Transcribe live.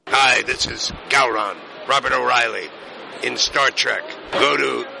Hi, this is Gowron, Robert O'Reilly, in Star Trek. Go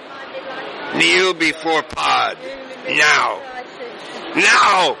to Kneel Before Pod. Now.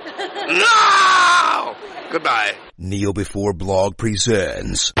 Now! Now! Goodbye. Kneel Before Blog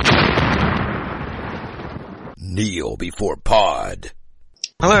presents Kneel Before Pod.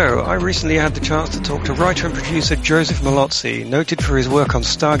 Hello, I recently had the chance to talk to writer and producer Joseph Mallozzi, noted for his work on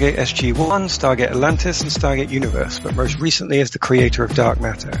Stargate SG-1, Stargate Atlantis, and Stargate Universe, but most recently as the creator of Dark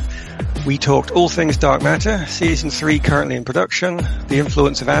Matter. We talked all things Dark Matter, Season 3 currently in production, the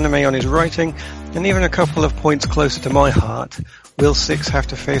influence of anime on his writing, and even a couple of points closer to my heart. Will Six have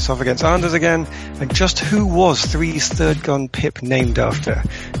to face off against Anders again? And just who was Three's third gun Pip named after?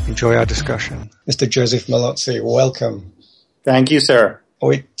 Enjoy our discussion. Mr. Joseph Mallozzi, welcome. Thank you, sir.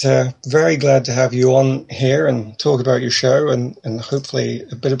 We're very glad to have you on here and talk about your show and hopefully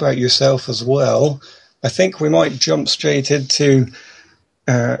a bit about yourself as well. I think we might jump straight into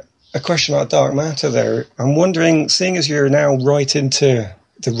a question about Dark Matter there. I'm wondering, seeing as you're now right into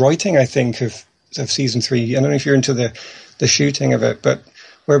the writing, I think, of Season 3, I don't know if you're into the shooting of it, but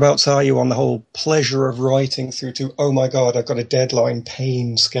whereabouts are you on the whole pleasure of writing through to, oh my God, I've got a deadline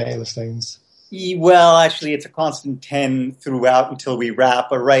pain scale of things? Well, actually, it's a constant 10 throughout until we wrap.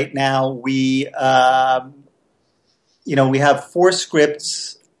 But right now, we have 4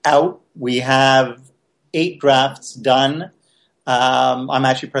 scripts out. We have 8 drafts done. I'm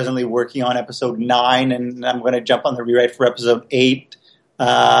actually presently working on episode 9, and I'm going to jump on the rewrite for episode 8.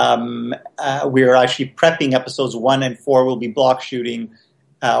 We're actually prepping episodes 1 and 4. We'll be block shooting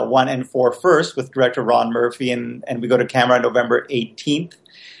 1 and 4 first with director Ron Murphy, and we go to camera on November 18th.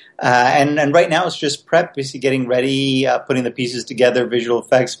 And right now it's just prep, basically getting ready, putting the pieces together, visual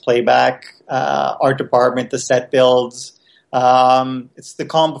effects, playback, art department, the set builds. It's the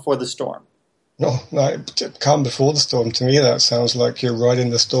calm before the storm. No, calm before the storm. To me, that sounds like you're riding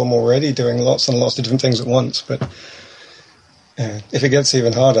the storm already, doing lots and lots of different things at once. But if it gets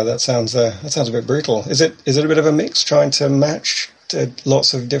even harder, that sounds a bit brutal. Is it a bit of a mix, trying to match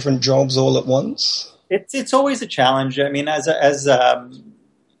lots of different jobs all at once? It's always a challenge. I mean,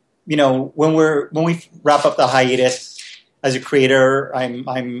 when we wrap up the hiatus as a creator,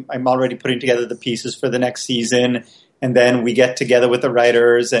 I'm already putting together the pieces for the next season, and then we get together with the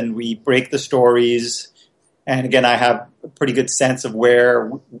writers and we break the stories. And again, I have a pretty good sense of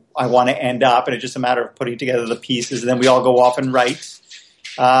where I want to end up, and it's just a matter of putting together the pieces, and then we all go off and write.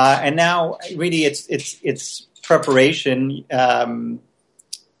 And now, really, it's preparation.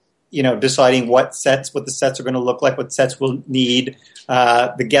 Deciding what the sets are going to look like, what sets we'll need,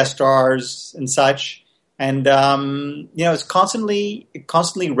 the guest stars and such. And, it's constantly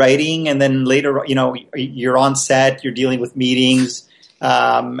writing. And then later, you're on set, you're dealing with meetings.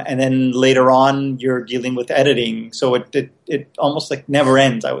 And then later on, you're dealing with editing. So it almost like never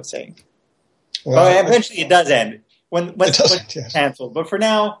ends, I would say. Well, eventually it does end when it's canceled. But for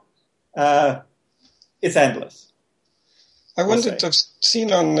now, it's endless. I wondered, I've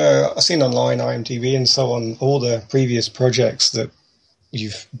seen online, IMDb and so on, all the previous projects that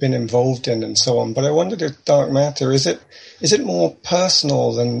you've been involved in and so on, but I wondered if Dark Matter, is it more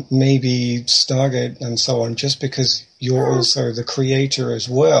personal than maybe Stargate and so on, just because you're also the creator as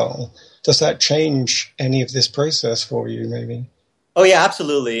well? Does that change any of this process for you, maybe? Oh, yeah,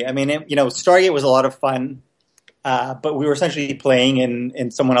 absolutely. I mean, Stargate was a lot of fun. But we were essentially playing in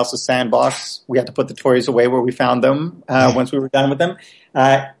someone else's sandbox. We had to put the toys away where we found them once we were done with them.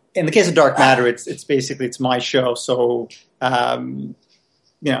 In the case of Dark Matter, it's basically my show. So,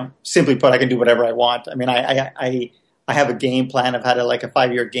 simply put, I can do whatever I want. I mean, I have a game plan. I've had a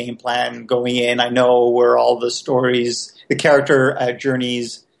 5-year game plan going in. I know where all the stories, the character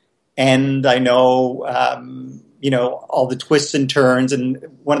journeys end. I know all the twists and turns. And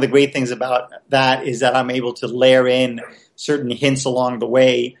one of the great things about that is that I'm able to layer in certain hints along the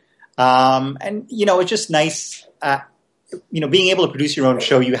way. It's just nice, being able to produce your own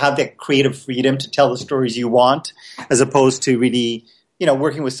show. You have that creative freedom to tell the stories you want, as opposed to really,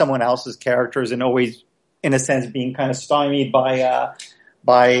 working with someone else's characters and always, in a sense, being kind of stymied by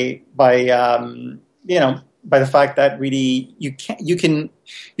the fact that really you can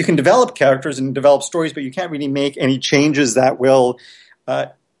develop characters and develop stories, but you can't really make any changes that will,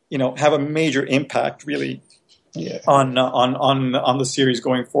 have a major impact really on the series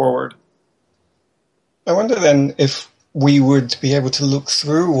going forward. I wonder then if we would be able to look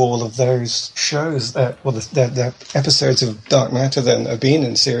through all of those shows the episodes of Dark Matter then have been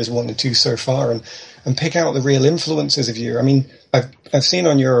in series 1 and 2 so far and pick out the real influences of you. I mean, I've seen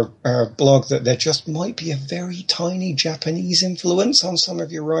on your blog that there just might be a very tiny Japanese influence on some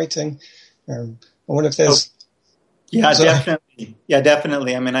of your writing. I wonder if there's Yeah, definitely. Yeah,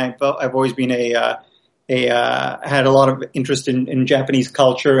 definitely. I mean, I've always been had a lot of interest in Japanese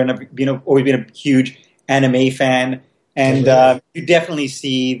culture, and I've always been a huge anime fan. And you definitely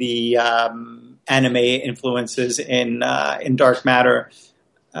see the anime influences in Dark Matter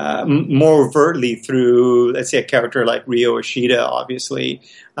more overtly through, let's say, a character like Ryo Ishida, obviously,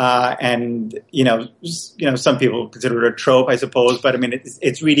 and some people consider it a trope, I suppose. But I mean,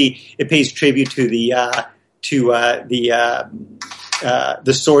 it's really, it pays tribute to the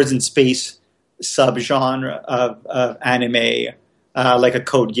swords and space subgenre of anime, like a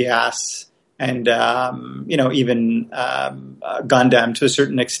Code Geass and even Gundam to a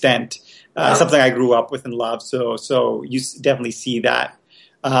certain extent. Something I grew up with and loved. So you definitely see that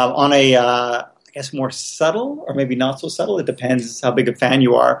on a I guess more subtle, or maybe not so subtle. It depends how big a fan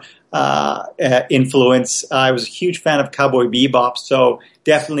you are. Influence. I was a huge fan of Cowboy Bebop, so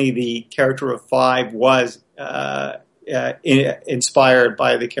definitely the character of Five was inspired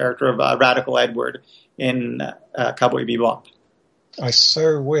by the character of Radical Edward in Cowboy Bebop. I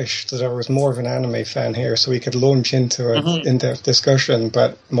so wish that I was more of an anime fan here, so we could launch into an in-depth discussion.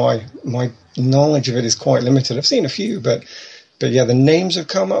 But my knowledge of it is quite limited. I've seen a few, but yeah, the names have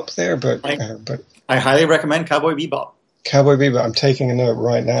come up there. But I highly recommend Cowboy Bebop. Cowboy Bebop. I'm taking a note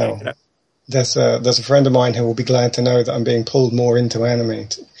right now. There's a friend of mine who will be glad to know that I'm being pulled more into anime.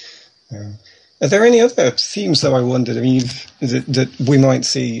 Are there any other themes, though, I wondered, that we might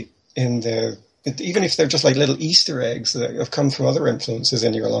see in the, even if they're just like little Easter eggs that have come from other influences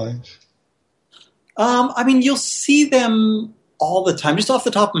in your life? I mean, you'll see them all the time. Just off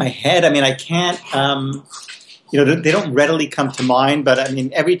the top of my head, I mean, I can't, they don't readily come to mind, but I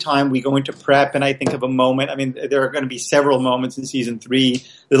mean, every time we go into prep and I think of a moment, I mean, there are going to be several moments in season 3,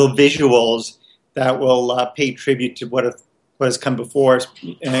 little visuals that will pay tribute to what has come before,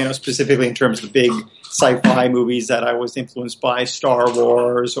 specifically in terms of big sci-fi movies that I was influenced by, Star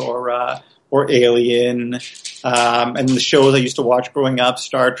Wars or Alien, and the shows I used to watch growing up,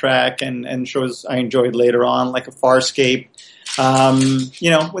 Star Trek, and shows I enjoyed later on, like a Farscape.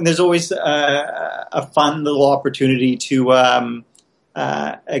 When there's always a fun little opportunity to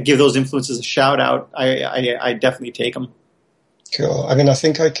give those influences a shout out, I definitely take them. Cool. I mean, I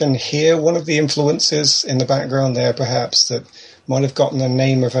think I can hear one of the influences in the background there, perhaps, that might have gotten the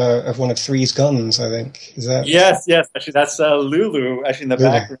name of one of Three's guns, I think. Is that? Yes. Actually, that's Lulu, actually, in the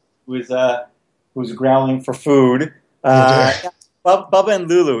background, who's growling for food. Bubba and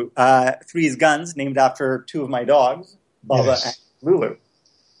Lulu, Three's guns, named after two of my dogs, Bubba and Lulu.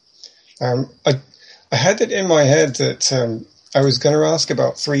 I had it in my head that I was going to ask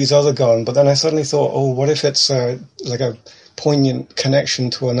about Three's other gun, but then I suddenly thought, what if it's like a poignant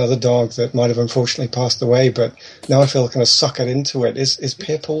connection to another dog that might have unfortunately passed away, but now I feel kind of suckered into it. Is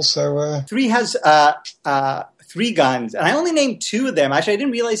Pip also... Three has 3 guns, and I only named 2 of them. Actually, I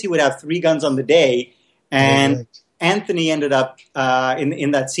didn't realize he would have 3 guns on the day, and Anthony ended up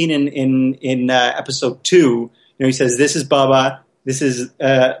in that scene in episode 2. He says, this is Bubba, this is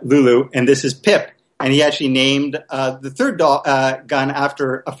Lulu, and this is Pip. And he actually named the third gun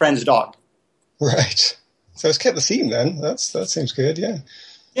after a friend's dog. Right. So it's kept the theme then. That seems good, yeah.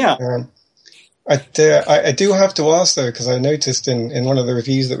 Yeah. I do have to ask, though, because I noticed in one of the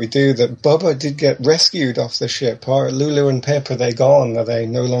reviews that we do that Bubba did get rescued off the ship. Are Lulu and Pip, are they gone? Are they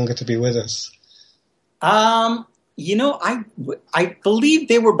no longer to be with us? I believe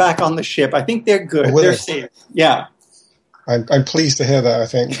they were back on the ship. I think they're good. They're safe. Yeah. I'm pleased to hear that. I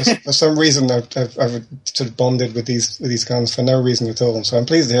think for some reason I've sort of bonded with these guns for no reason at all. So I'm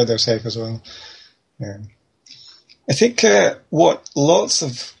pleased to hear they're safe as well. Yeah. I think what lots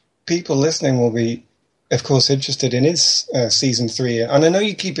of people listening will be, of course, interested in is season 3, and I know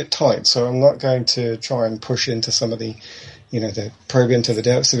you keep it tight, so I'm not going to try and push into some of the probe into the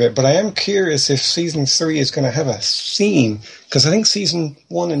depths of it. But I am curious if season 3 is going to have a theme, because I think season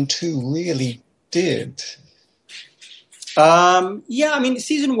 1 and 2 really did. I mean,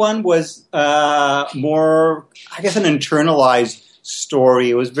 season 1 was more, I guess, an internalized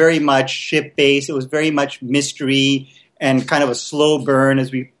story. It was very much ship-based. It was very much mystery and kind of a slow burn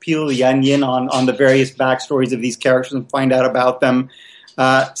as we peel the onion on the various backstories of these characters and find out about them.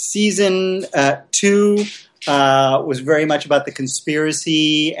 Season 2 was very much about the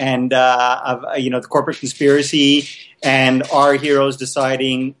conspiracy and the corporate conspiracy, and our heroes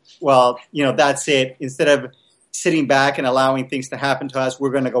deciding, well, that's it. Instead of sitting back and allowing things to happen to us, we're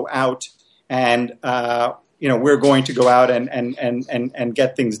going to go out and we're going to go out and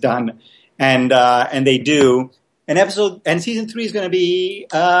get things done, and they do. And season 3 is going to be,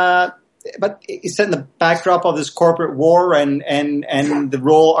 but it's set in the backdrop of this corporate war and the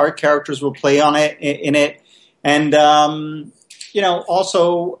role our characters will play in it. And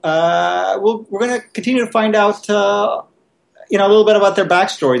also we're going to continue to find out a little bit about their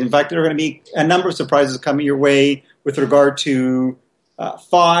backstories. In fact, there are going to be a number of surprises coming your way with regard to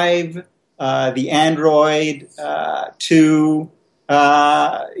 5, the android, 2,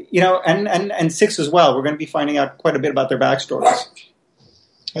 and 6 as well. We're going to be finding out quite a bit about their backstories.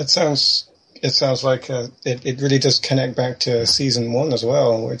 It sounds like it really does connect back to season 1 as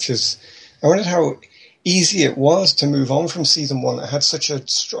well, which is, I wondered how easy it was to move on from season 1. It had such a,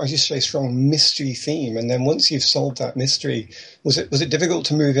 as you say, strong mystery theme, and then once you've solved that mystery, was it difficult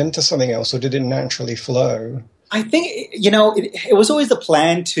to move into something else, or did it naturally flow? I think, it was always the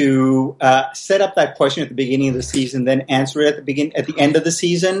plan to set up that question at the beginning of the season, then answer it at the end of the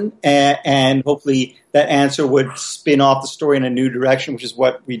season, and hopefully that answer would spin off the story in a new direction, which is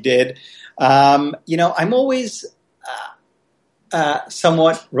what we did. I'm always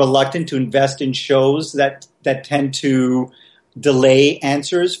somewhat reluctant to invest in shows that tend to delay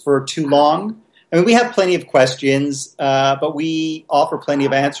answers for too long. I mean, we have plenty of questions, but we offer plenty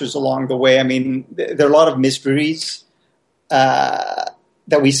of answers along the way. I mean, there are a lot of mysteries that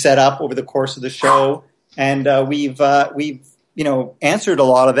we set up over the course of the show, and we've answered a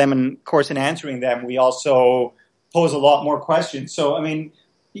lot of them. And of course, in answering them, we also pose a lot more questions. So, I mean,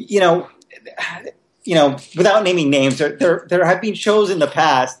 without naming names, there have been shows in the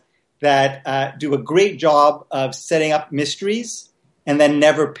past that do a great job of setting up mysteries and then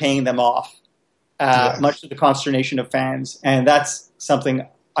never paying them off. Much to the consternation of fans, and that's something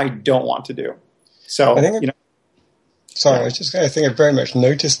I don't want to do. So, I think I think I very much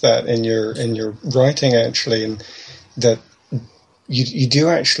noticed that in your writing, actually, and that you do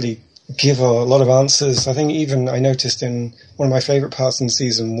actually give a lot of answers. I think even I noticed in one of my favorite parts in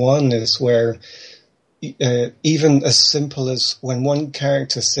season 1 is where even as simple as when one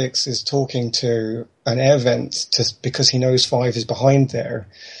character, 6, is talking to an air vent because he knows 5 is behind there.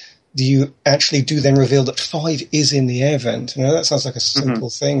 You actually do then reveal that 5 is in the air vent. I know that sounds like a simple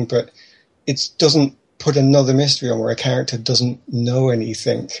thing, but it doesn't put another mystery on where a character doesn't know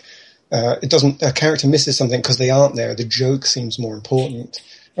anything. A character misses something because they aren't there. The joke seems more important.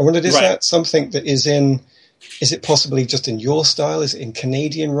 I wondered, is that something that is it possibly just in your style? Is it in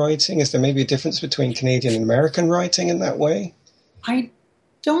Canadian writing? Is there maybe a difference between Canadian and American writing in that way? I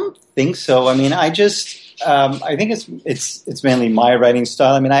don't think so. I mean, I think it's mainly my writing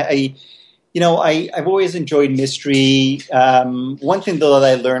style. I mean, I've always enjoyed mystery. One thing though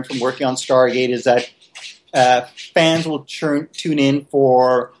that I learned from working on Stargate is that fans will tune in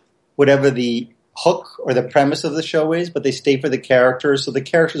for whatever the hook or the premise of the show is, but they stay for the characters. So the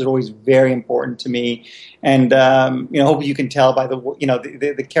characters are always very important to me. And, hopefully you can tell by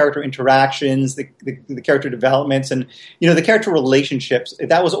the character interactions, the character developments, and, the character relationships.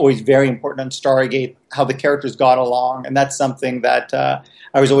 That was always very important on Stargate, how the characters got along. And that's something that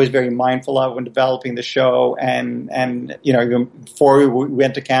I was always very mindful of when developing the show. And even before we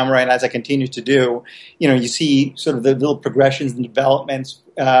went to camera, and as I continue to do, you see sort of the little progressions and developments.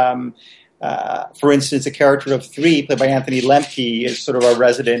 For instance, a character of 3, played by Anthony Lemke, is sort of a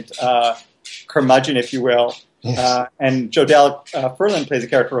resident curmudgeon, if you will. Yes. And Jodelle Ferland plays a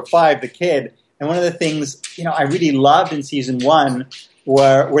character of 5, the kid. And one of the things, I really loved in season 1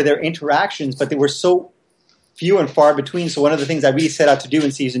 were their interactions, but they were so few and far between. So one of the things I really set out to do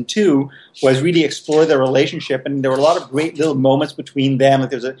in season 2 was really explore their relationship. And there were a lot of great little moments between them.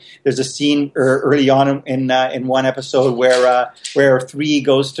 There's a scene early on in one episode where 3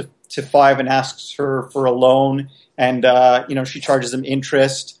 goes to 5 and asks her for a loan, and she charges him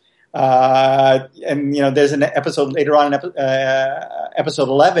interest. And there's an episode later on in episode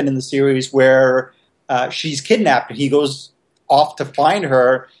 11 in the series where she's kidnapped, and he goes off to find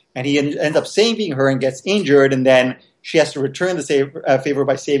her, and he ends up saving her and gets injured, and then she has to return the favor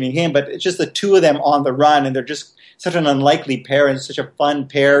by saving him. But it's just the two of them on the run, and they're just such an unlikely pair and such a fun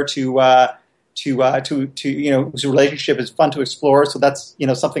pair to whose relationship is fun to explore. So that's,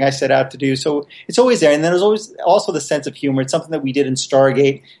 something I set out to do. So it's always there. And then there's always also the sense of humor. It's something that we did in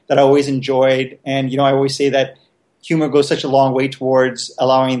Stargate that I always enjoyed. And, I always say that humor goes such a long way towards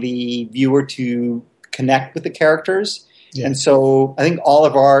allowing the viewer to connect with the characters. Yeah. And so I think all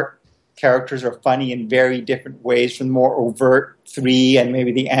of our characters are funny in very different ways, from the more overt 3 and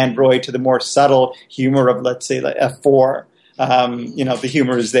maybe the android to the more subtle humor of, let's say, like F4. The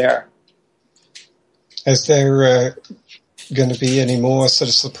humor is there. Is there going to be any more sort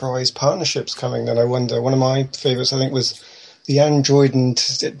of surprise partnerships coming? Then I wonder. One of my favorites, I think, was the android and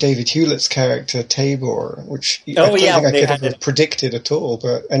David Hewlett's character Tabor, which I don't think I could have predicted at all.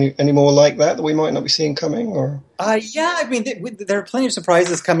 But any more like that we might not be seeing coming? Or I mean, there are plenty of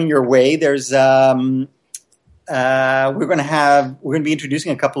surprises coming your way. There's we're going to be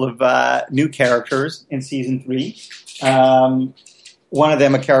introducing a couple of new characters in season 3. One of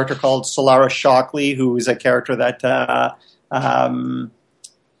them, a character called Solara Shockley, who is a character that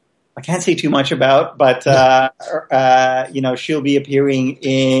I can't say too much about, but she'll be appearing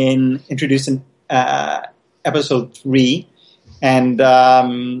introduced in episode 3, and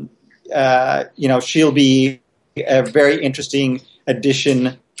she'll be a very interesting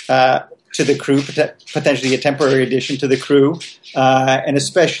addition to the crew, potentially a temporary addition to the crew, and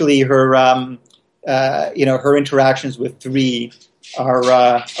especially her her interactions with 3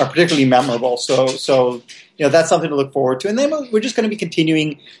 are particularly memorable. So that's something to look forward to, and then we're just going to be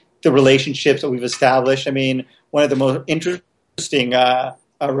continuing the relationships that we've established. I mean, one of the most interesting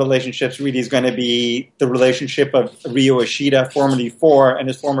relationships really is going to be the relationship of Ryo Ishida, formerly 4, and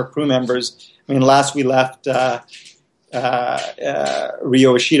his former crew members. I mean, last we left Ryo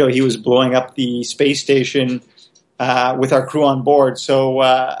Ishida, he was blowing up the space station with our crew on board.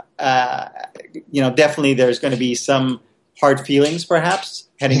 So, definitely there's going to be some hard feelings, perhaps,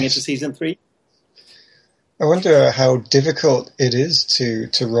 heading into season 3. I wonder how difficult it is to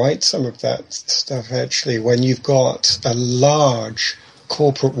write some of that stuff, actually, when you've got a large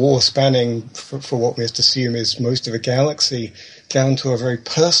corporate war spanning, for what we have to assume is most of a galaxy, down to a very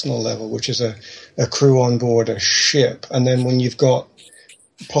personal level, which is a crew on board a ship. And then when you've got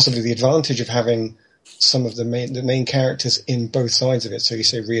possibly the advantage of having some of the main characters in both sides of it. So you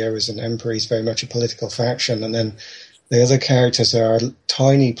say Ryo is an emperor, he's very much a political faction, and then the other characters are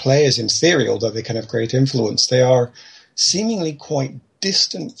tiny players in theory, although they can have great influence. They are seemingly quite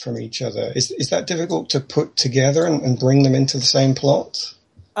distant from each other. Is that difficult to put together and bring them into the same plot?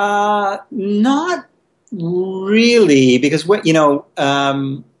 Not really, because when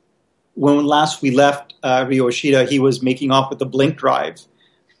last we left Ryo Ishida, he was making off with the blink drive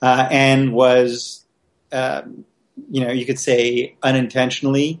and was, you could say,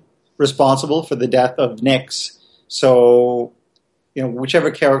 unintentionally responsible for the death of Nyx. So, whichever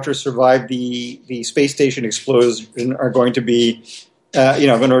characters survived the space station explosion are going to be,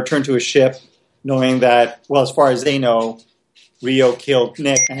 going to return to a ship, knowing that, well, as far as they know, Ryo killed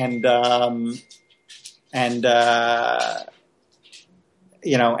Nyx, and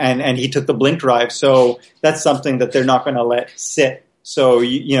he took the blink drive. So that's something that they're not going to let sit. So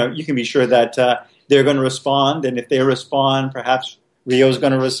you can be sure that they're going to respond, and if they respond, perhaps Ryo's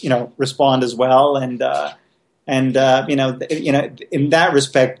going to respond as well, and in that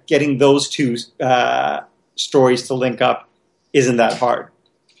respect, getting those two stories to link up isn't that hard.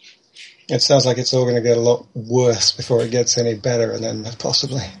 It sounds like it's all going to get a lot worse before it gets any better, and then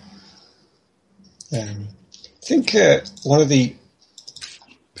possibly. I think one of the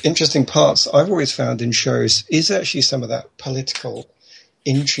interesting parts I've always found in shows is actually some of that political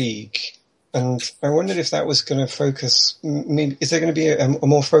intrigue. And I wondered if that was going to focus, maybe, is there going to be a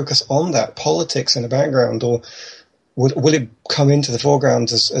more focus on that, politics in the background, or will it come into the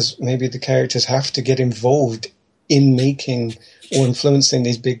foreground as maybe the characters have to get involved in making or influencing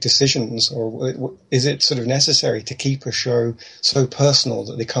these big decisions, or is it sort of necessary to keep a show so personal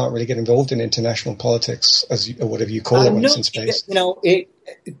that they can't really get involved in international politics, or whatever you call it when it's in space?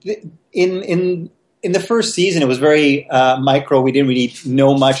 In the first season, it was very micro. We didn't really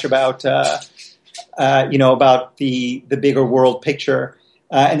know much about, about the bigger world picture.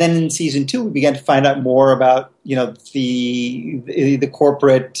 And then in season 2, we began to find out more about, the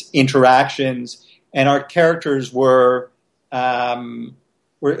corporate interactions, and our characters were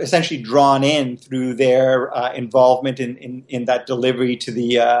essentially drawn in through their involvement in that delivery to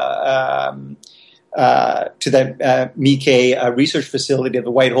the Mikkei research facility of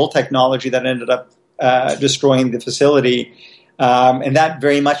the White Hole technology that ended up destroying the facility, and that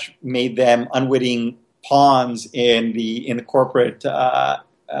very much made them unwitting pawns in the corporate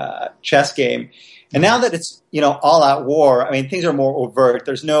chess game. And now that it's all out war, I mean, things are more overt.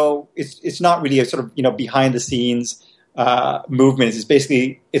 There's it's not really a sort of behind the scenes movement. It's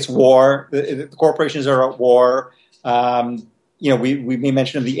basically war. The corporations are at war. We may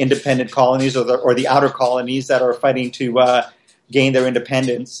mention the independent colonies or the outer colonies that are fighting to gain their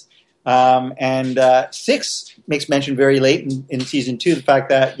independence. And 6 makes mention very late in season 2 the fact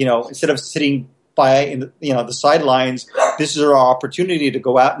that instead of sitting by the sidelines, this is our opportunity to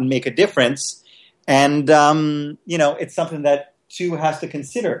go out and make a difference. And it's something that 2 has to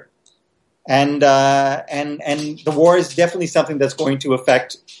consider. And the war is definitely something that's going to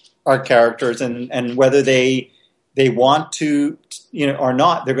affect our characters, and whether they want to or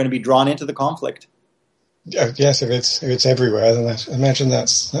not, they're going to be drawn into the conflict. Yes, if it's everywhere, then I imagine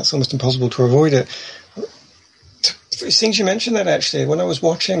that's almost impossible to avoid it. Since you mentioned that, actually, when I was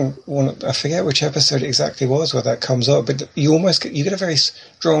watching one, I forget which episode it exactly was where that comes up, but you get a very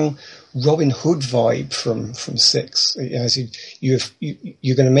strong Robin Hood vibe from Six. As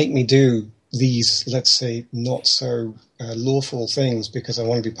you're going to make me do these, let's say, not so lawful things because I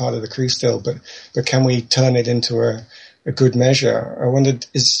want to be part of the crew still, but can we turn it into a good measure? I wondered,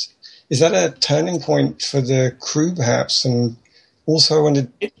 is that a turning point for the crew, perhaps? And also, I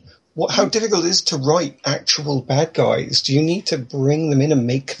wondered how difficult it is to write actual bad guys. Do you need to bring them in and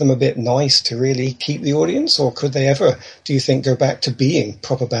make them a bit nice to really keep the audience, or could they ever, do you think, go back to being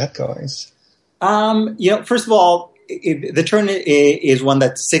proper bad guys? First of all, the turn is one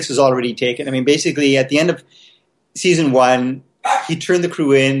that Six has already taken. I mean, basically, at the end of season 1, he turned the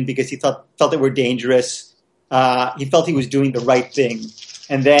crew in because he felt they were dangerous. He felt he was doing the right thing.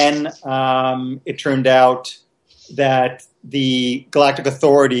 And then it turned out that the Galactic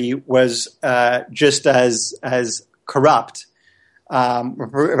Authority was just as corrupt,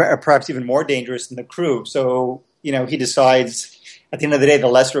 or perhaps even more dangerous than the crew. So, he decides at the end of the day, the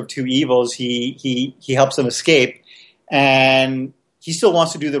lesser of two evils, he helps them escape. And he still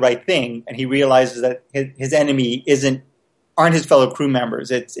wants to do the right thing. And he realizes that his enemy aren't his fellow crew members.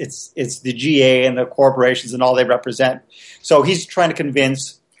 It's the GA and the corporations and all they represent. So he's trying to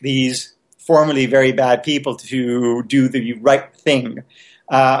convince these formerly very bad people to do the right thing.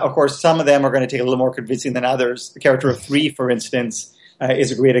 Of course, some of them are going to take a little more convincing than others. The character of 3, for instance,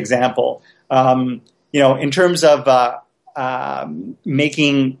 is a great example. In terms of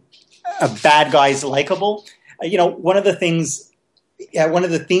making bad guys likable, one of the themes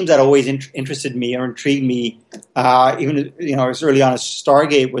that always interested me or intrigued me, even as early on as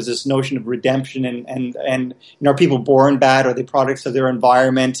Stargate, was this notion of redemption and are people born bad? Are they products of their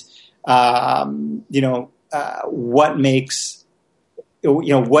environment? What makes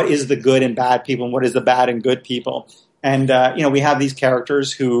what is the good and bad people, and what is the bad and good people? And we have these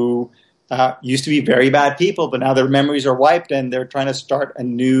characters who used to be very bad people, but now their memories are wiped, and they're trying to start a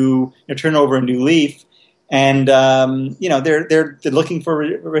new, turn over a new leaf. And they're looking for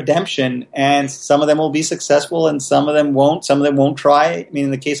redemption, and some of them will be successful, and some of them won't. Some of them won't try. I mean,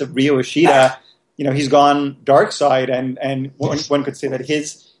 in the case of Ryo Ishida, he's gone dark side, and one could say that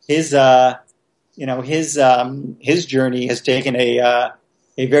his journey has taken a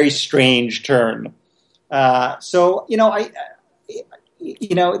very strange turn. In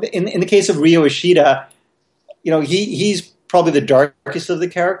the case of Ryo Ishida, he's probably the darkest of the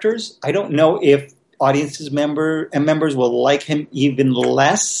characters. I don't know if audiences members will like him even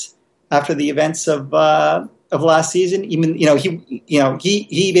less after the events of last season. Even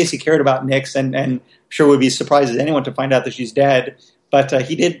he basically cared about Nyx, and sure would be surprised as anyone to find out that she's dead. But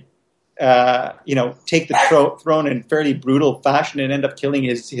he did take the throne in fairly brutal fashion and end up killing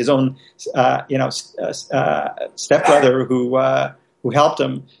his own stepbrother who helped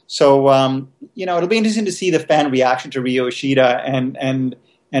him. So it'll be interesting to see the fan reaction to Ryo Ishida and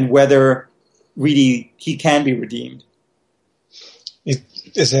whether really he can be redeemed.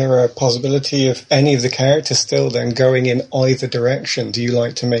 Is there a possibility of any of the characters still then going in either direction? Do you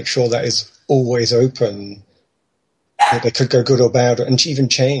like to make sure that is always open? That they could go good or bad, and even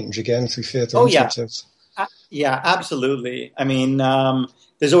change again through further instances? Yeah, absolutely. I mean,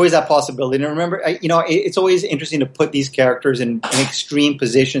 there's always that possibility. And remember, it's always interesting to put these characters in extreme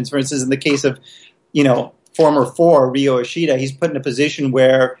positions. For instance, in the case of, former 4, Ryo Ishida, he's put in a position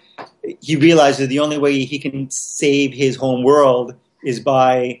where he realizes the only way he can save his home world is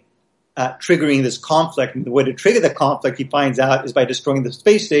by triggering this conflict. And the way to trigger the conflict, he finds out, is by destroying the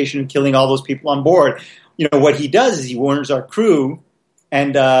space station and killing all those people on board. What he does is he warns our crew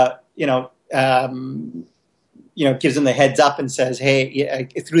and, gives them the heads up and says, hey,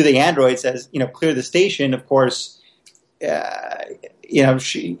 through the android says, clear the station. Of course, they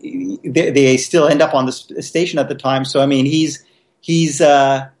still end up on the station at the time. So, I mean, he's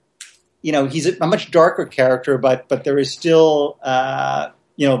a much darker character, but there is still, that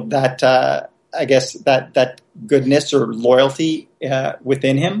I guess that goodness or loyalty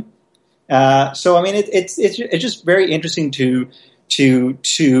within him. So, I mean, it's just very interesting to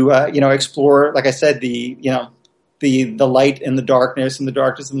explore, like I said, the light and the darkness and the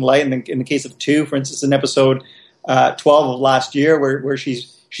darkness and the light. And in the case of 2, for instance, in episode 12 of last year, where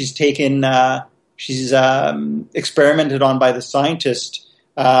she's taken, she's experimented on by the scientist.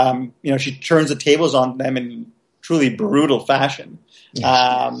 She turns the tables on them in truly brutal fashion.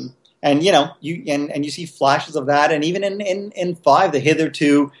 Yes. And you see flashes of that, and even in 5, the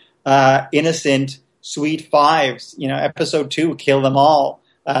hitherto innocent, sweet 5s. Episode 2, kill them all.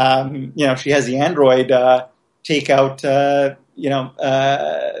 She has the android take out her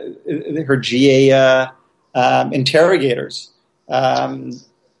GA interrogators.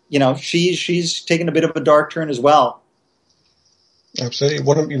 She's taken a bit of a dark turn as well.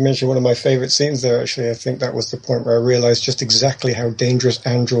 Absolutely. You mentioned one of my favorite scenes there, actually. I think that was the point where I realized just exactly how dangerous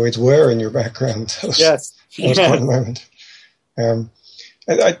androids were in your background. Yes. That was quite a moment.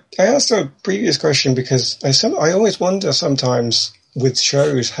 I asked a previous question because I always wonder sometimes with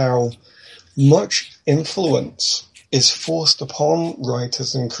shows how much influence is forced upon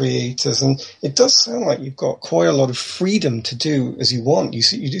writers and creators, and it does sound like you've got quite a lot of freedom to do as you want.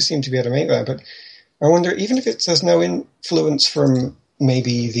 You do seem to be able to make that, but I wonder, even if there's no influence from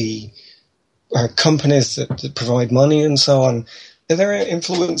maybe the companies that provide money and so on, are there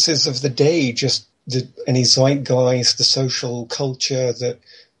influences of the day, just any zeitgeist, the social culture that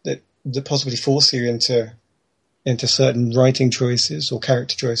possibly force you into certain writing choices or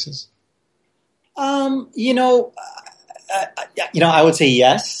character choices? I would say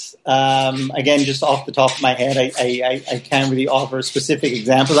yes. Again, just off the top of my head, I can't really offer specific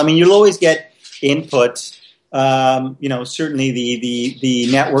examples. I mean, you'll always get input. Certainly the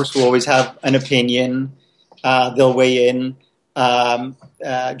networks will always have an opinion. They'll weigh in.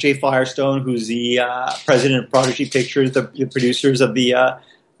 Jay Firestone, who's the president of Prodigy Pictures, the producers of the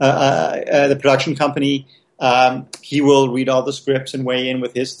production company, he will read all the scripts and weigh in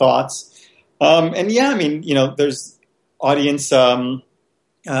with his thoughts. There's audience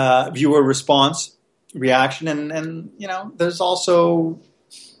viewer response, reaction, and there's also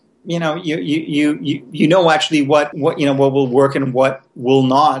actually what will work and what will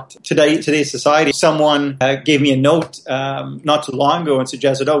not. Today's society. Someone gave me a note not too long ago and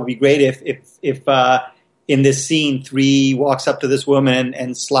suggested, "Oh, it would be great if in this scene 3 walks up to this woman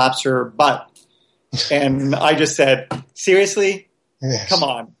and slaps her butt." And I just said, "Seriously? Yes. Come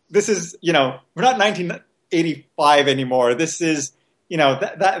on. This is, we're not 1985 anymore. This is,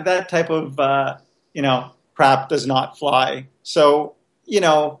 that type of, crap does not fly." So,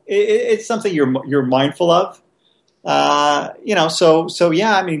 it's something you're mindful of.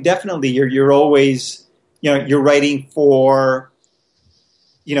 Definitely you're always, you're writing for,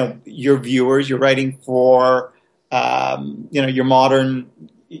 your viewers, you're writing for, your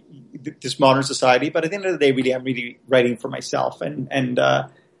this modern society. But at the end of the day, really, I'm really writing for myself. And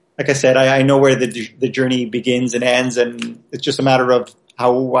like I said, I know where the journey begins and ends, and it's just a matter of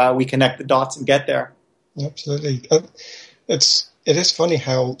how we connect the dots and get there. Absolutely. It is funny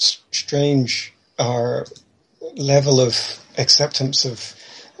how strange our level of acceptance of,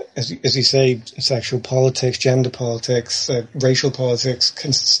 as you say, sexual politics, gender politics, racial politics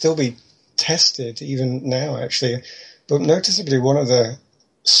can still be tested even now, actually. But noticeably, one of the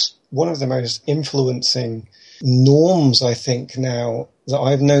most influencing norms, I think, now that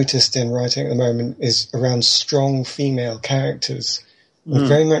I've noticed in writing at the moment is around strong female characters. I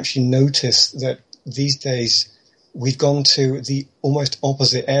very much notice that these days we've gone to the almost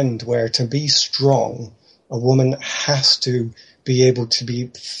opposite end, where to be strong, a woman has to be able to be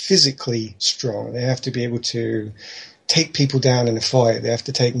physically strong. They have to be able to take people down in a fight. They have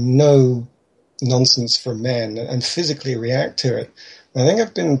to take no nonsense from men and physically react to it. I think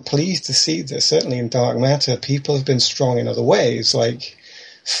I've been pleased to see that certainly in Dark Matter, people have been strong in other ways, like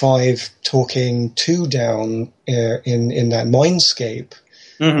 5 talking 2 down in that mindscape.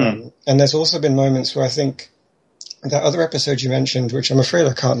 Mm-hmm. And there's also been moments where I think that other episode you mentioned, which I'm afraid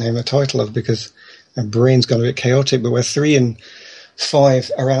I can't name a title of because my brain's gone a bit chaotic, but where 3 and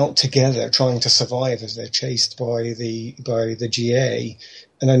 5 are out together trying to survive as they're chased by the GA.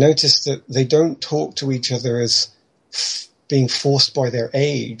 And I noticed that they don't talk to each other as being forced by their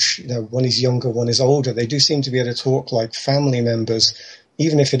age. One is younger, one is older. They do seem to be able to talk like family members,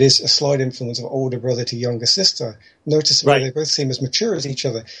 even if it is a slight influence of older brother to younger sister. Noticeably, They both seem as mature as each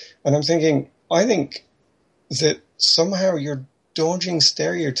other. And I'm thinking, I think that somehow you're dodging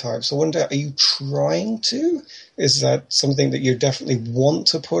stereotypes. I wonder, are you trying to? Is that something that you definitely want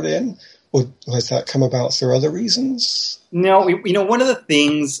to put in? Or has that come about through other reasons? No, one of the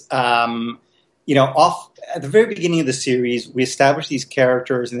things, off at the very beginning of the series, we established these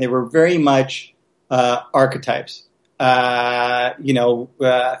characters, and they were very much archetypes. 3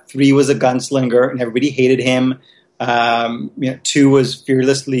 was a gunslinger, and everybody hated him. 2 was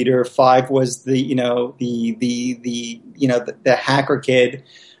fearless leader. 5 was the hacker kid,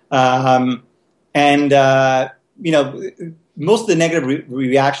 most of the negative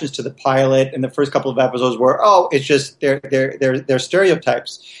reactions to the pilot and the first couple of episodes were, it's just they're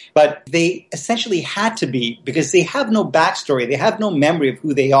stereotypes. But they essentially had to be, because they have no backstory. They have no memory of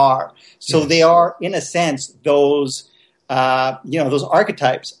who they are. So They are, in a sense, those those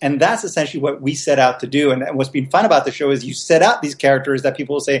archetypes. And that's essentially what we set out to do. And what's been fun about the show is you set out these characters that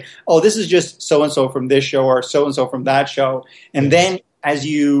people will say, oh, this is just so-and-so from this show or so-and-so from that show. And then as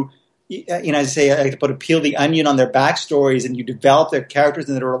I say, I like to put peel the onion on their backstories, and you develop their characters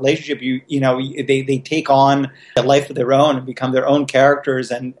and their relationship. They take on a life of their own and become their own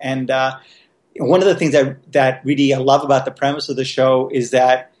characters. And one of the things that really I love about the premise of the show is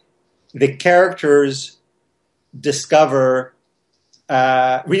that the characters discover,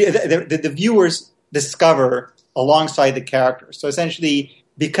 the viewers discover alongside the characters. So essentially,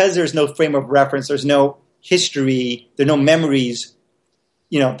 because there's no frame of reference, there's no history, there are no memories,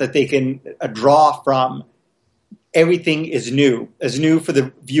 that they can draw from. Everything is new, as new for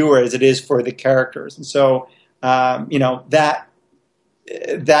the viewer as it is for the characters. And so, that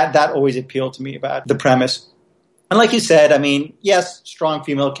always appealed to me about the premise. And like you said, I mean, yes, strong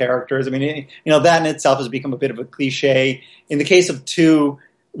female characters. I mean, that in itself has become a bit of a cliche. In the case of 2,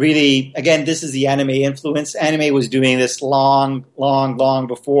 really, again, this is the anime influence. Anime was doing this long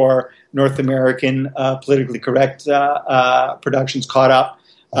before North American politically correct productions caught up.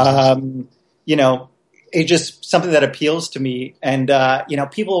 It's just something that appeals to me. And,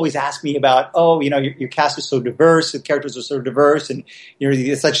 people always ask me about, your cast is so diverse, the characters are so diverse, and,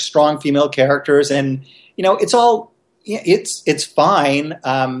 there's such strong female characters. And, it's all, it's fine.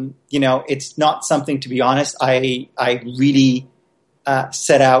 It's not something, to be honest, I really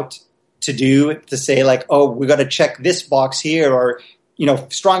set out to do, to say like, oh, we got to check this box here, or,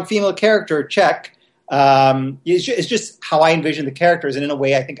 strong female character, check. It's just how I envision the characters, and in a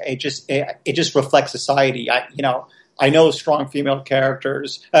way, I think it just reflects society. I know strong female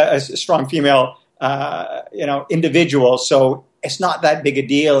characters, strong female, individuals, so it's not that big a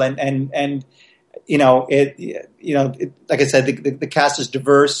deal. And like I said, the cast is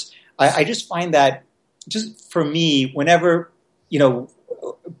diverse. I just find that, just for me, whenever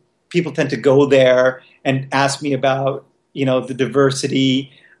people tend to go there and ask me about the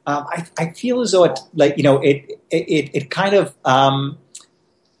diversity. I feel as though it kind of I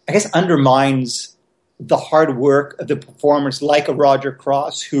guess undermines the hard work of the performers like a Roger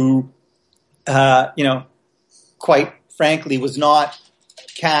Cross, who quite frankly was not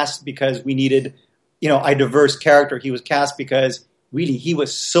cast because we needed a diverse character. He was cast because really he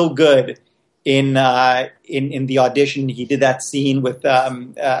was so good in the audition. He did that scene with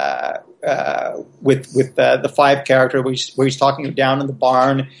the 5 character where he's talking down in the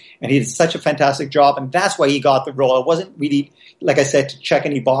barn, and he did such a fantastic job, and that's why he got the role. It wasn't really, like I said, to check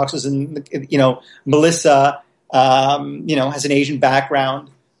any boxes. And Melissa, has an Asian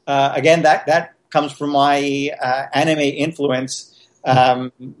background. Again, that comes from my anime influence.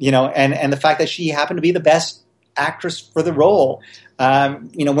 And the fact that she happened to be the best actress for the role.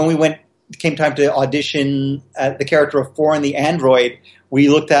 When came time to audition the character of 4 in the Android, we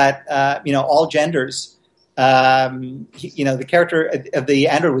looked at all genders. The character of the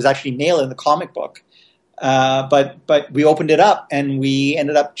Android was actually male in the comic book, but we opened it up and we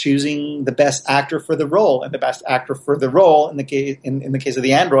ended up choosing the best actor for the role. And the best actor for the role in the case of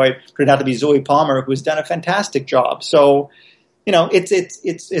the Android turned out to be Zoe Palmer, who has done a fantastic job. So,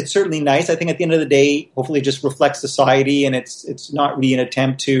 it's certainly nice. I think at the end of the day, hopefully, it just reflects society, and it's not really an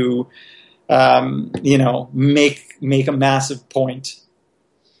attempt to make a massive point.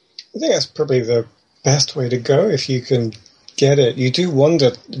 I think that's probably the best way to go if you can get it. You do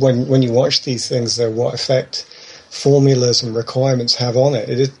wonder when you watch these things, though, what effect formulas and requirements have on it.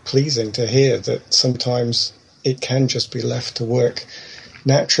 It is pleasing to hear that sometimes it can just be left to work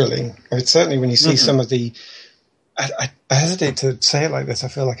naturally. I mean, certainly when you see some of the... I hesitate to say it like this. I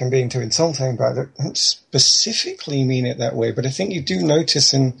feel like I'm being too insulting, but I don't specifically mean it that way. But I think you do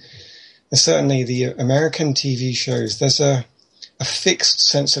notice in certainly the American TV shows, there's a fixed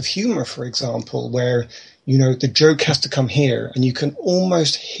sense of humor, for example, where, the joke has to come here and you can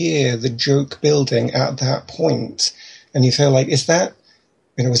almost hear the joke building at that point. And you feel like, was that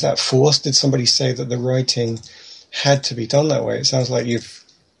forced? Did somebody say that the writing had to be done that way? It sounds like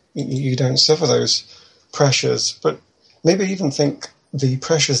you don't suffer those pressures, but maybe even think the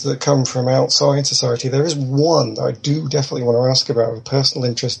pressures that come from outside society. There is one that I do definitely want to ask about, a personal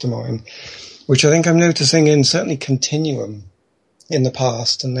interest of mine, which I think I'm noticing in certainly Continuum in the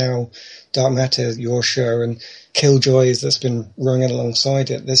past, and now Dark Matter, your show, and Killjoys that's been running alongside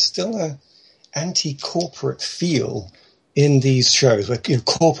it. There's still a anti-corporate feel in these shows where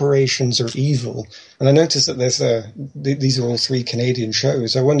corporations are evil. And I noticed that these are all 3 Canadian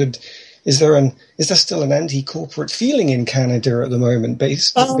shows. I wondered, is there still an anti-corporate feeling in Canada at the moment?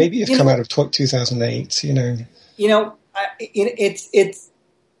 Maybe you've come out of 2008,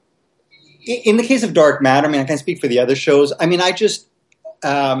 in the case of Dark Matter, I mean, I can't speak for the other shows. I mean, I just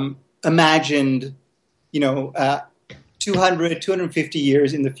imagined, 200, 250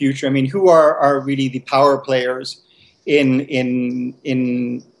 years in the future. I mean, who are really the power players in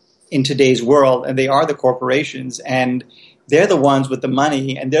today's world? And they are the corporations, and they're the ones with the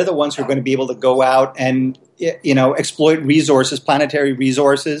money, and they're the ones who are going to be able to go out and, exploit resources, planetary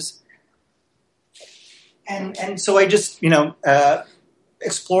resources. And so I just,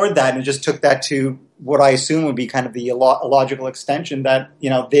 explored that and just took that to what I assume would be kind of the logical extension that,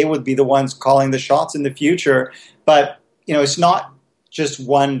 they would be the ones calling the shots in the future. But, it's not just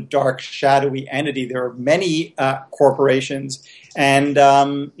one dark, shadowy entity. There are many corporations. And,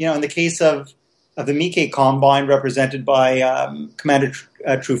 in the case of the Miike Combine, represented by Commander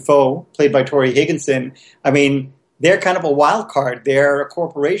Truffaut, played by Tori Higginson, I mean, they're kind of a wild card. They're a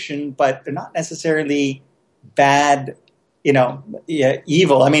corporation, but they're not necessarily bad,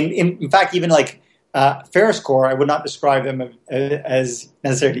 evil. I mean, in fact, even like Ferris Corps, I would not describe them as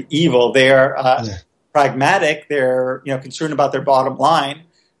necessarily evil. They're pragmatic. They're concerned about their bottom line.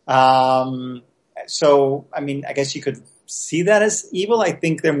 So, I mean, I guess you could see that as evil. I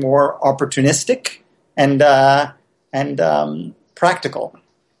think they're more opportunistic and practical.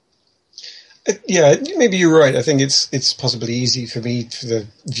 Yeah, maybe you're right. I think it's possibly easy for the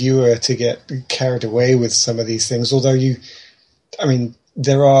viewer to get carried away with some of these things. Although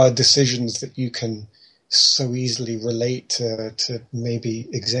there are decisions that you can so easily relate to maybe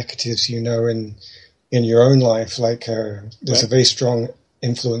executives, in your own life. Like there's a very strong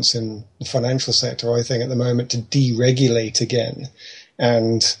influence in the financial sector, I think, at the moment to deregulate again.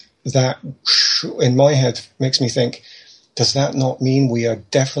 And that, in my head, makes me think, does that not mean we are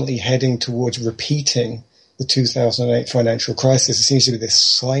definitely heading towards repeating the 2008 financial crisis? It seems to be this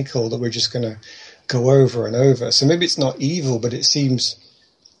cycle that we're just going to go over and over. So maybe it's not evil, but it seems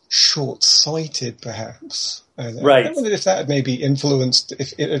short-sighted, perhaps. Right. I wondered if that had maybe influenced,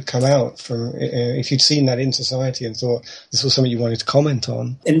 if it had come out from, if you'd seen that in society and thought this was something you wanted to comment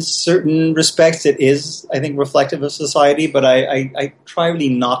on. In certain respects, it is, I think, reflective of society, but I try really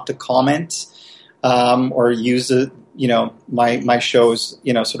not to comment or use it. My shows,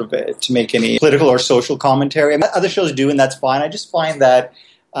 sort of to make any political or social commentary. I mean, other shows do, and that's fine. I just find that,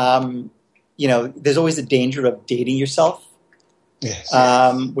 there's always the danger of dating yourself, yes.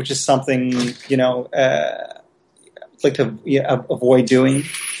 Which is something, like to avoid doing.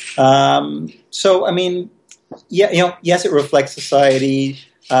 So, I mean, yes, it reflects society.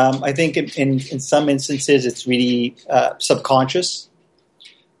 I think in some instances it's really subconscious.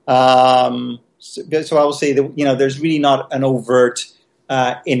 So I will say that, there's really not an overt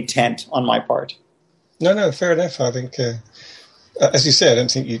intent on my part. No, fair enough. I think, as you say, I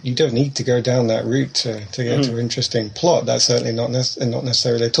don't think you don't need to go down that route to get to an interesting plot. That's certainly not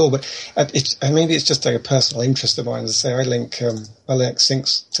necessarily at all. But maybe it's just like a personal interest of mine. As I say, I link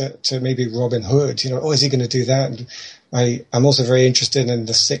Sinks to maybe Robin Hood. Is he going to do that? And I'm also very interested in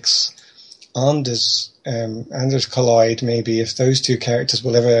the 6 Anders collide, maybe, if those two characters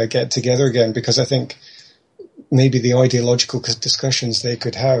will ever get together again, because I think maybe the ideological discussions they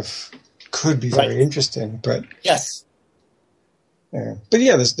could have could be very interesting. But yes, but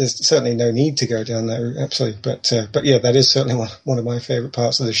yeah, there's certainly no need to go down that route, absolutely. But yeah, that is certainly one of my favorite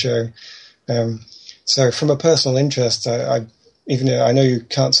parts of the show. So from a personal interest, I know you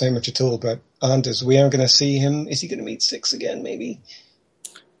can't say much at all, but Anders, we are going to see him. Is he going to meet Six again, maybe?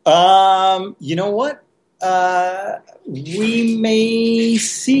 You know what? We may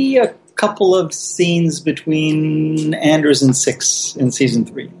see a couple of scenes between Anders and Six in season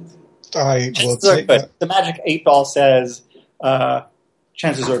 3. I will take that. The Magic 8 Ball says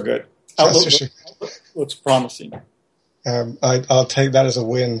chances are good. Looks promising. I'll take that as a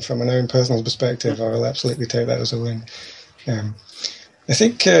win from an own personal perspective. I will absolutely take that as a win. I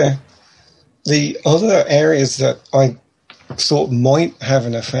think the other areas that I thought might have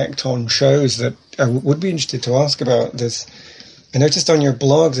an effect on shows that I would be interested to ask about this. I noticed on your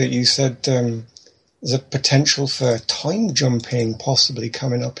blog that you said there's a potential for time jumping possibly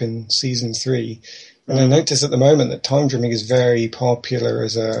coming up in season 3. And I noticed at the moment that time jumping is very popular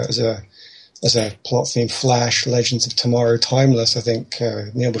as a plot theme. Flash, Legends of Tomorrow, Timeless, I think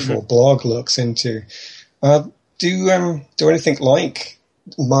Neil Before Blog looks into. Do anything like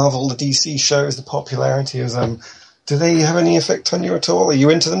Marvel, the DC shows, the popularity of them, do they have any effect on you at all? Are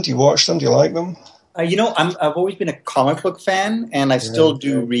you into them? Do you watch them? Do you like them? I've always been a comic book fan, and I still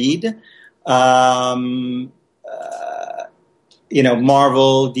do read. Marvel,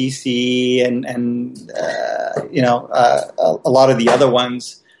 DC, and a lot of the other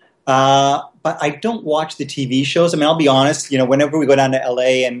ones. But I don't watch the TV shows. I mean, I'll be honest, whenever we go down to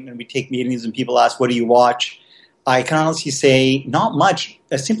LA and we take meetings and people ask, what do you watch? I can honestly say not much,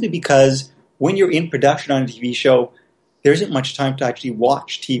 simply because when you're in production on a TV show, there isn't much time to actually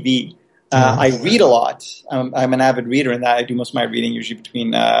watch TV. I read a lot. I'm an avid reader in that. I do most of my reading usually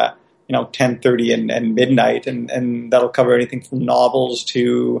between 10:30 and midnight, and that'll cover anything from novels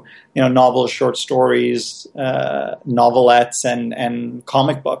to novels, short stories, novelettes, and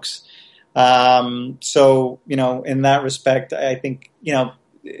comic books. So in that respect, I think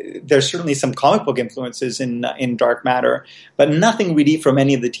there's certainly some comic book influences in Dark Matter, but nothing really from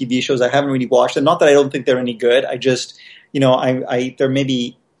any of the TV shows. I haven't really watched them. Not that I don't think they're any good. I just there may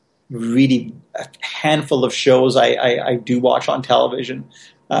be really a handful of shows I do watch on television.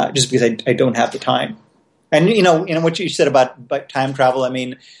 Just because I don't have the time. And, what you said about time travel, I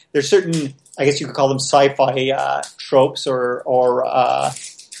mean, there's certain, I guess you could call them sci-fi tropes or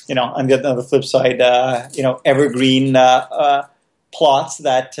on the flip side, evergreen plots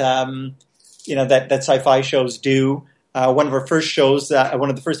that, that sci-fi shows do. One of our first shows, one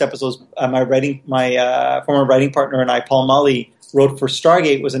of the first episodes, my former writing partner and I, Paul Mully, wrote for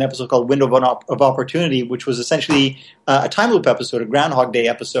Stargate was an episode called Window of Opportunity, which was essentially a time loop episode, a Groundhog Day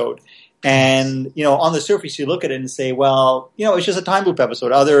episode. And, on the surface, you look at it and say, well, it's just a time loop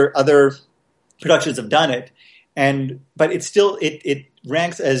episode. Other productions have done it. But it's still, it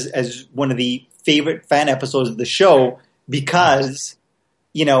ranks as one of the favorite fan episodes of the show because,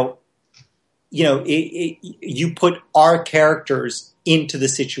 you put our characters into the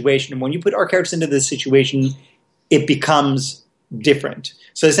situation. And when you put our characters into the situation, it becomes different.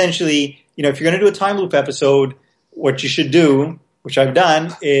 So essentially, if you're going to do a time loop episode, what you should do, which I've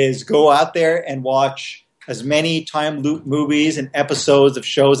done, is go out there and watch as many time loop movies and episodes of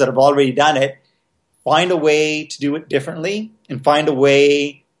shows that have already done it. Find a way to do it differently and find a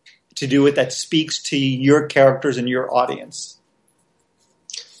way to do it that speaks to your characters and your audience.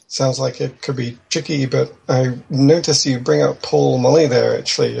 Sounds like it could be tricky, but I noticed you bring up Paul Mully there,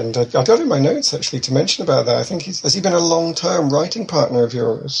 actually, and I got in my notes, actually, to mention about that. I think has he been a long-term writing partner of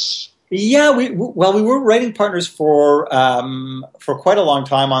yours? Yeah, we were writing partners for quite a long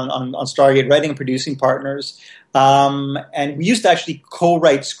time on Stargate, writing and producing partners. And we used to actually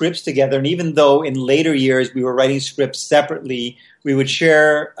co-write scripts together, and even though in later years we were writing scripts separately, we would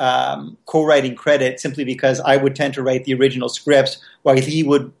share co-writing credit simply because I would tend to write the original scripts while he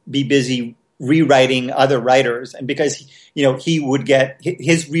would be busy rewriting other writers. And because, he would get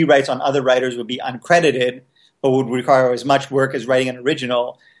his rewrites on other writers would be uncredited, but would require as much work as writing an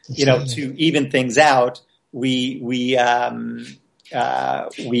original, to even things out, we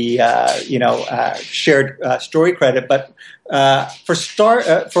shared story credit. But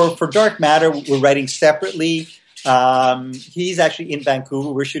for Dark Matter, we're writing separately. He's actually in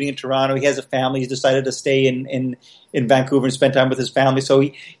Vancouver. We're shooting in Toronto. He has a family. He's decided to stay in Vancouver and spend time with his family. So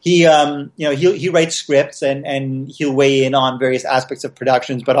he writes scripts and he'll weigh in on various aspects of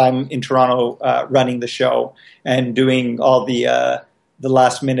productions. But I'm in Toronto running the show and doing all the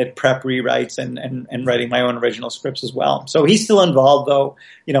last minute prep rewrites and writing my own original scripts as well. So he's still involved, though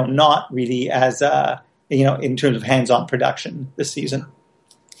not really as in terms of hands-on production this season.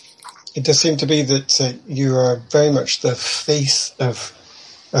 It does seem to be that you are very much the face of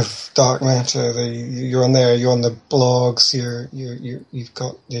Dark Matter. You're on there. You're on the blogs. You've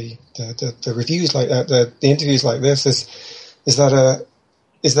got the reviews like that. The interviews like this. Is that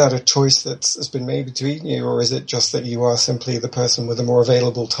a choice that's been made between you, or is it just that you are simply the person with a more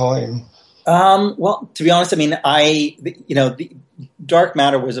available time? Well, to be honest, I mean, the Dark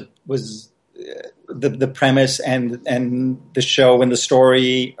Matter was the premise and the show and the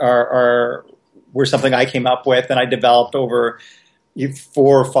story were something I came up with and I developed over 4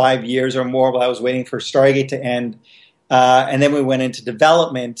 or 5 years or more while I was waiting for Stargate to end. And then we went into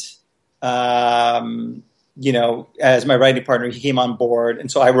development, as my writing partner. He came on board. And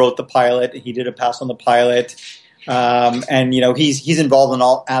so I wrote the pilot and he did a pass on the pilot. And he's involved in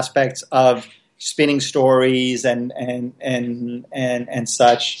all aspects of spinning stories and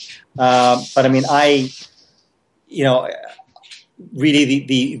such. But I mean, really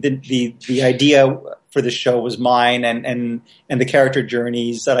the idea for the show was mine, and the character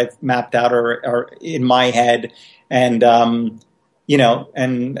journeys that I've mapped out are in my head, and I'm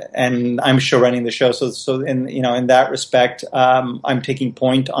show running the show. So in that respect, I'm taking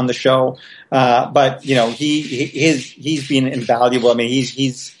point on the show. But he's been invaluable. I mean,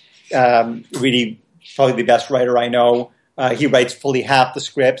 he's really probably the best writer I know. He writes fully half the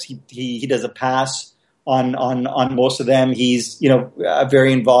scripts. He does a pass on most of them. He's,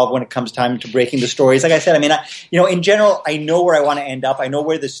 very involved when it comes time to breaking the stories. Like I said, I mean, in general, I know where I want to end up. I know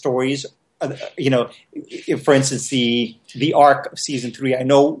where the stories, if, for instance, the arc of season 3, I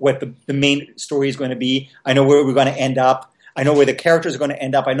know what the main story is going to be. I know where we're going to end up. I know where the characters are going to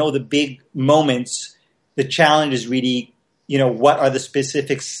end up. I know the big moments. The challenge is really, what are the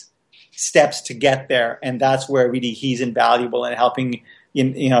specific steps to get there? And that's where really he's invaluable in helping,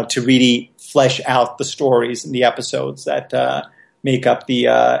 to really flesh out the stories and the episodes that make up the,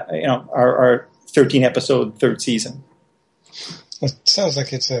 our 13-episode third season. It sounds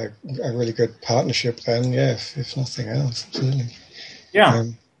like it's a really good partnership then, yeah, if nothing else, absolutely. Yeah.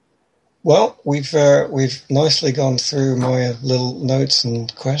 Well, we've nicely gone through my little notes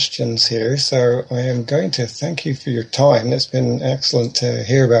and questions here, so I am going to thank you for your time. It's been excellent to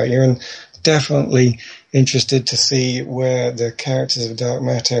hear about you, and definitely interested to see where the characters of Dark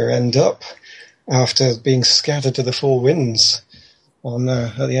Matter end up after being scattered to the four winds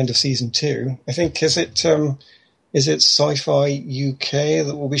at the end of season 2. I think, is it Sci-Fi UK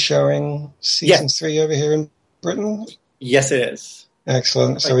that will be showing season 3 over here in Britain? Yes, it is.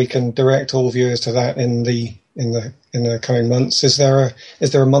 Excellent. So we can direct all viewers to that in the coming months. Is there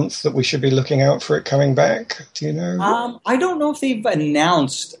a month that we should be looking out for it coming back? Do you know? I don't know if they've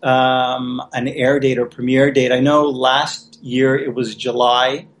announced an air date or premiere date. I know last year it was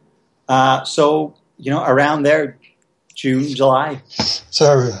July. So around there, June, July.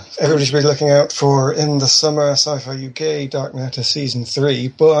 So everybody should be looking out for in the summer Sci-Fi UK Dark Matter season 3.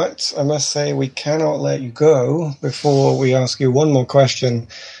 But I must say we cannot let you go before we ask you one more question,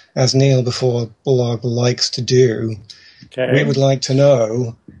 as Neil before Blog likes to do. Okay. We would like to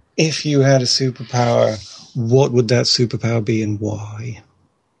know, if you had a superpower, what would that superpower be and why?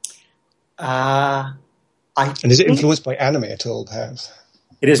 And is it influenced by anime at all, perhaps?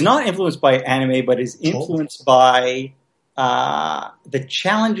 It is not influenced by anime, but is influenced by the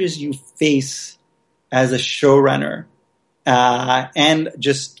challenges you face as a showrunner and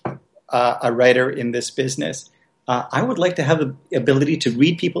just a writer in this business. I would like to have the ability to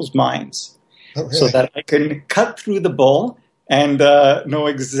read people's minds so that I can cut through the bull and know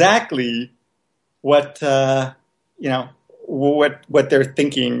exactly what what they're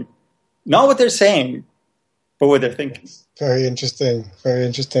thinking, not what they're saying, but what they're thinking. Very interesting,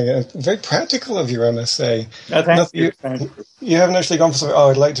 and very practical of you, I must say. Thank you. You haven't actually gone for something,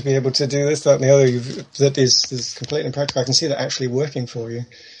 I'd like to be able to do this, that, and the other. That is completely impractical. I can see that actually working for you.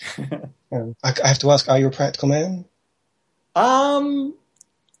 I have to ask, are you a practical man? I'm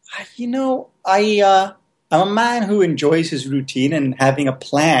a man who enjoys his routine and having a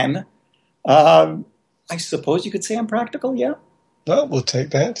plan. I suppose you could say I'm practical, yeah. Well, we'll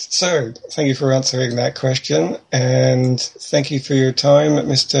take that. So, thank you for answering that question, and thank you for your time,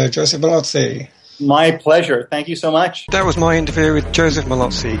 Mr. Joseph Mallozzi. My pleasure. Thank you so much. That was my interview with Joseph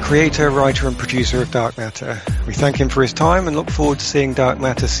Mallozzi, creator, writer, and producer of Dark Matter. We thank him for his time and look forward to seeing Dark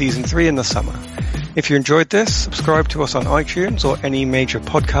Matter Season 3 in the summer. If you enjoyed this, subscribe to us on iTunes or any major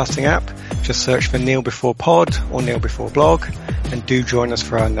podcasting app. Just search for Neil Before Pod or Neil Before Blog, and do join us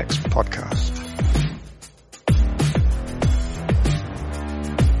for our next podcast.